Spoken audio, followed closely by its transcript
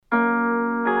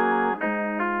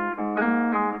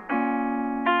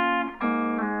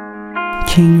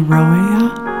King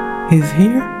Roeyah is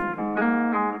here.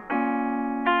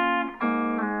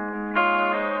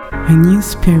 A new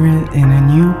spirit in a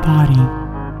new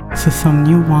body, so some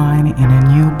new wine in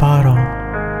a new bottle.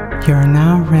 You are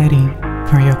now ready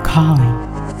for your calling.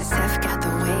 Got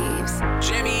the waves.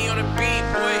 Jammy on the beat,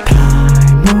 boy.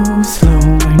 Time moves slow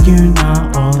when you're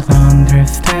not old.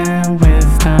 Understand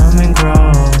wisdom and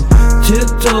grow.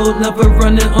 Tiptoe, never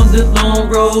running on the long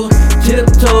road.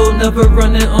 Tiptoe, never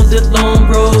running on the long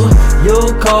road.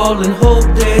 Your call and hope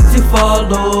that you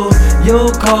follow.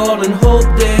 Your call and hope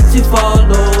that you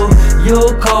follow.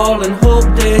 Your call and hope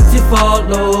that you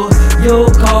follow. Your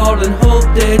call and hope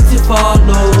that you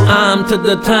follow. I'm to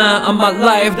the time of my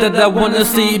life that I wanna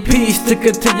see peace, to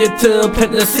continue to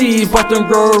plant the seeds, watch them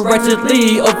grow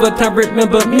righteously. Over time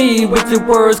remember me, with your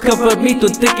words comfort me through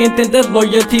thick and thin. That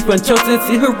loyalty from chosen,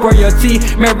 see her royalty.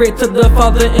 Married to the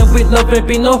Father and we love and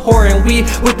be no whore. And we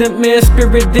with the man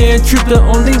spirit then truth, the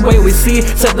only way we see.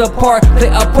 Set apart, play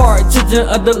our part, children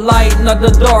of the light, not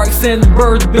the dark. Sin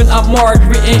birds been our mark,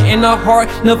 written in our heart.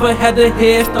 Never had a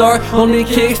head start, only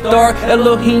kickstart.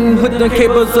 Elohim with the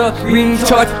cables up,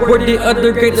 recharge. Worthy of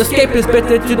the great escape, it's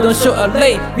better that you don't show up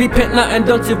late. Repent now and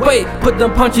don't you wait, put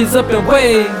them punches up and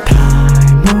wait.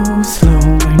 Time moves slow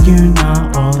when you're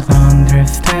not old.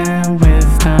 Understand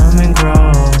wisdom and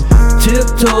grow.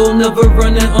 Tiptoe, never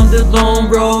running on the long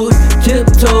road.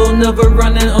 Tiptoe, never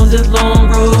running on the long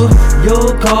road.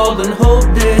 Your call and hope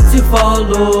that you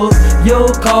follow.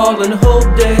 Your call and hope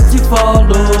that you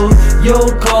follow.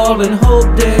 Your call and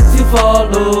hope that you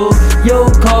follow. Your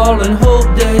call and hope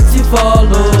that you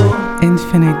follow.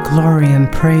 Infinite glory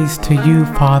and praise to you,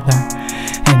 Father,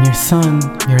 and your Son,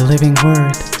 your living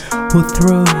Word, who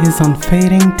through his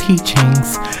unfading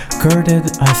teachings girded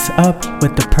us up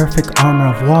with the perfect armor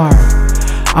of war.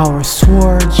 Our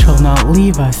sword shall not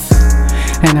leave us,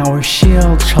 and our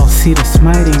shield shall see the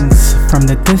smitings from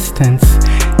the distance,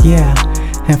 yeah,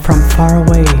 and from far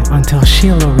away until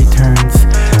Shiloh returns.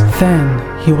 Then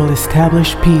he will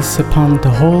establish peace upon the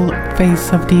whole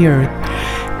face of the earth,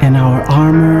 and our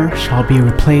armor shall be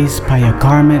replaced by a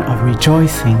garment of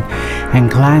rejoicing and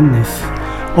gladness.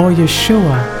 O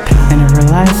Yeshua, an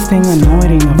everlasting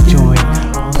anointing of joy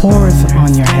pours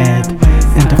on your head,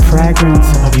 and the fragrance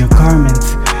of your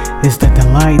garments is the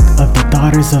delight of the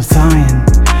daughters of Zion.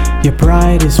 Your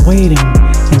bride is waiting,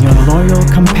 and your loyal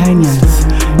companions,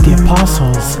 the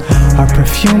apostles, are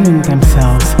perfuming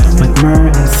themselves with myrrh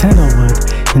and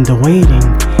sandalwood in the waiting.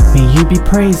 May you be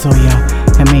praised,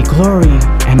 RoeyYah, and may glory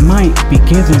and might be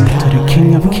given to the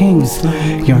King of Kings,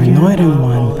 your anointed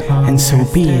one, and so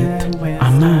be it.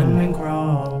 Amen.